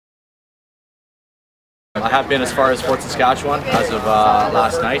I have been as far as Fort Saskatchewan as of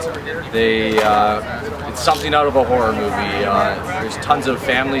last night. It's something out of a horror movie. There's tons of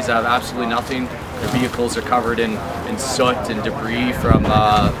families that have absolutely nothing. Their vehicles are covered in soot and debris from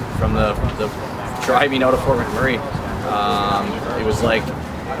the driving out of Fort McMurray. It was like,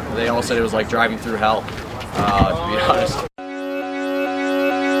 they all said it was like driving through hell, to be honest.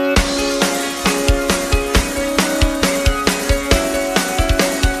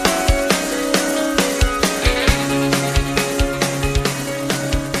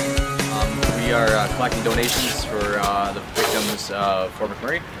 We are collecting donations for the victims of Fort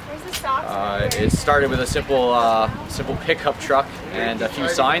McMurray. It started with a simple pickup truck and a few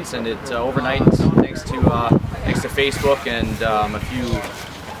signs, and it overnight, thanks to Facebook and a few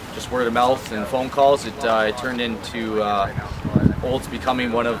just word of mouth and phone calls, it turned into Olds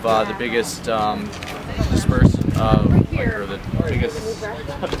becoming one of the biggest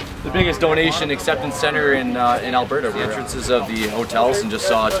the biggest donation acceptance center in Alberta. The entrances of the hotels, and just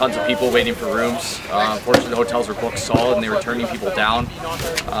saw tons of people waiting for rooms. Unfortunately, the hotels were booked solid and they were turning people down.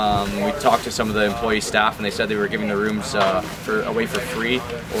 We talked to some of the employee staff and they said they were giving the rooms away for free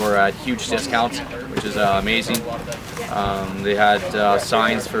or at huge discounts, which is amazing. They had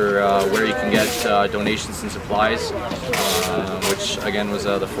signs for where you can get donations and supplies, which again was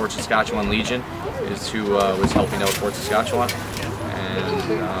the Fort Saskatchewan Legion is who was helping out Fort Saskatchewan.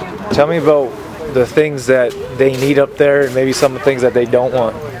 And tell me about the things that they need up there and maybe some of the things that they don't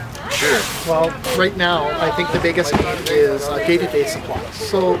want. Sure. Well, right now, I think the biggest need is day-to-day supplies.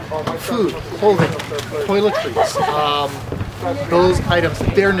 So, food, clothing, toiletries, those items,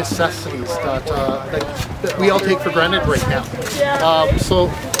 they're necessities that we all take for granted right now. So,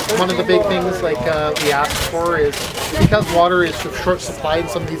 one of the big things like we ask for is, because water is short supply in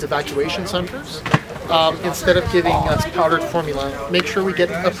some of these evacuation centers, instead of giving us powdered formula, make sure we get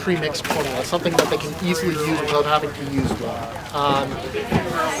a pre-mixed formula, something that they can easily use without having to use water.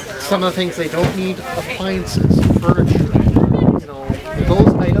 Some of the things they don't need, appliances, furniture,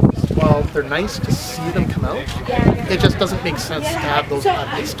 those items, while they're nice to see them come out, it just doesn't make sense to have those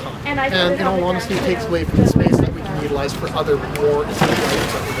at this time. And in all honesty, it takes away from the space that we can utilize for other more essential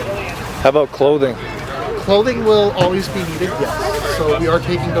items that we're getting. How about clothing? Clothing will always be needed, yes. So we are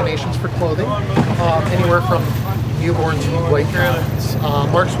taking donations for clothing, anywhere from newborn to white parents.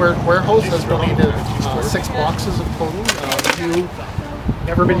 Mark's Warehouse has donated 6 boxes of clothing, new,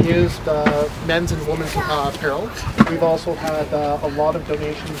 never been used men's and women's apparel. We've also had a lot of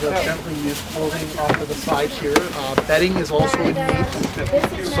donations of gently used clothing off to the side here. Bedding is also in need.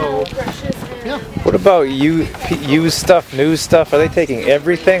 So, yeah. What about used stuff, new stuff? Are they taking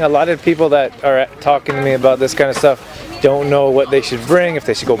everything? A lot of people that are talking to me about this kind of stuff don't know what they should bring, if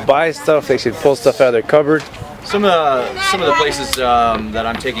they should go buy stuff, they should pull stuff out of their cupboard. Some of the places that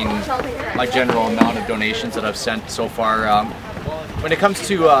I'm taking my general amount of donations that I've sent so far. When it comes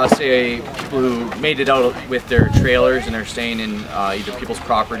to, say, people who made it out with their trailers and they're staying in either people's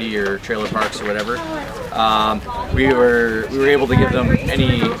property or trailer parks or whatever, we were able to give them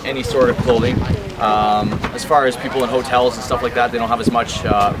any sort of clothing. As far as people in hotels and stuff like that, they don't have as much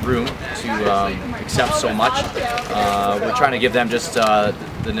room to accept so much. We're trying to give them just the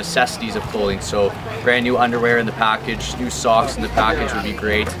necessities of clothing. So brand new underwear in the package, new socks in the package would be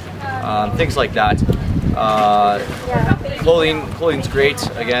great. Things like that. Clothing's great.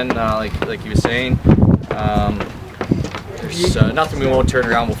 Again, like you were saying, there's nothing we won't turn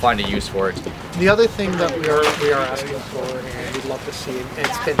around. We'll find a use for it. The other thing that we are asking for, and we'd love to see, and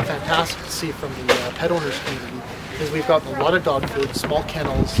it's been fantastic to see from the pet owners community, is we've got a lot of dog food, small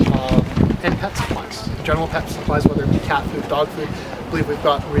kennels, and pet supplies. General pet supplies, whether it be cat food, dog food. I believe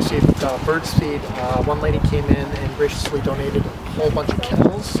we've received birds feed. One lady came in and graciously donated a whole bunch of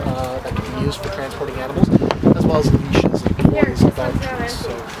kennels that can be used for transporting animals, as well as leashes and toys and dog treats. So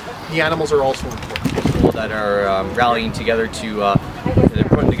the animals are also important. People that are rallying together they're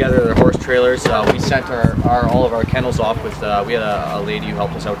putting together their horse trailers. We sent all of our kennels off with, we had a lady who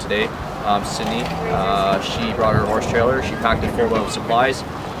helped us out today, Sydney. She brought her horse trailer, she packed it full of supplies,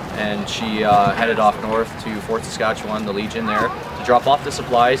 and she headed off north to Fort Saskatchewan, the Legion there, to drop off the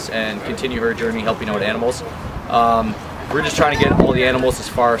supplies and continue her journey helping out animals. We're just trying to get all the animals as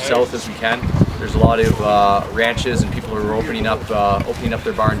far south as we can. There's a lot of ranches and people who are opening up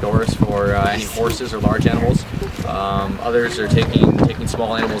their barn doors for any horses or large animals. Others are taking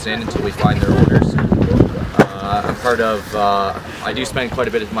small animals in until we find their owners. I'm part of, I do spend quite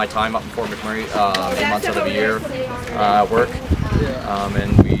a bit of my time up in Fort McMurray, 8 months out of the year at work.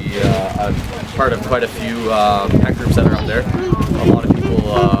 And I'm part of quite a few pet groups that are up there. A lot of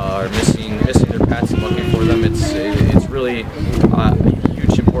people are missing their pets and looking for them. It's really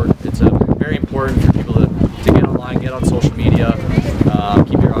huge important. It's very important for people to get on social media.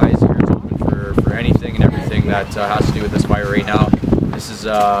 Keep your eyes and ears open for anything and everything that has to do with this fire right now. This is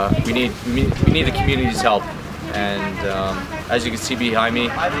we need the community's help, and as you can see behind me,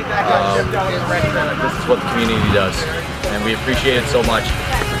 this is what the community does, and we appreciate it so much.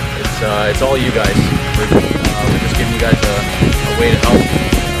 It's all you guys.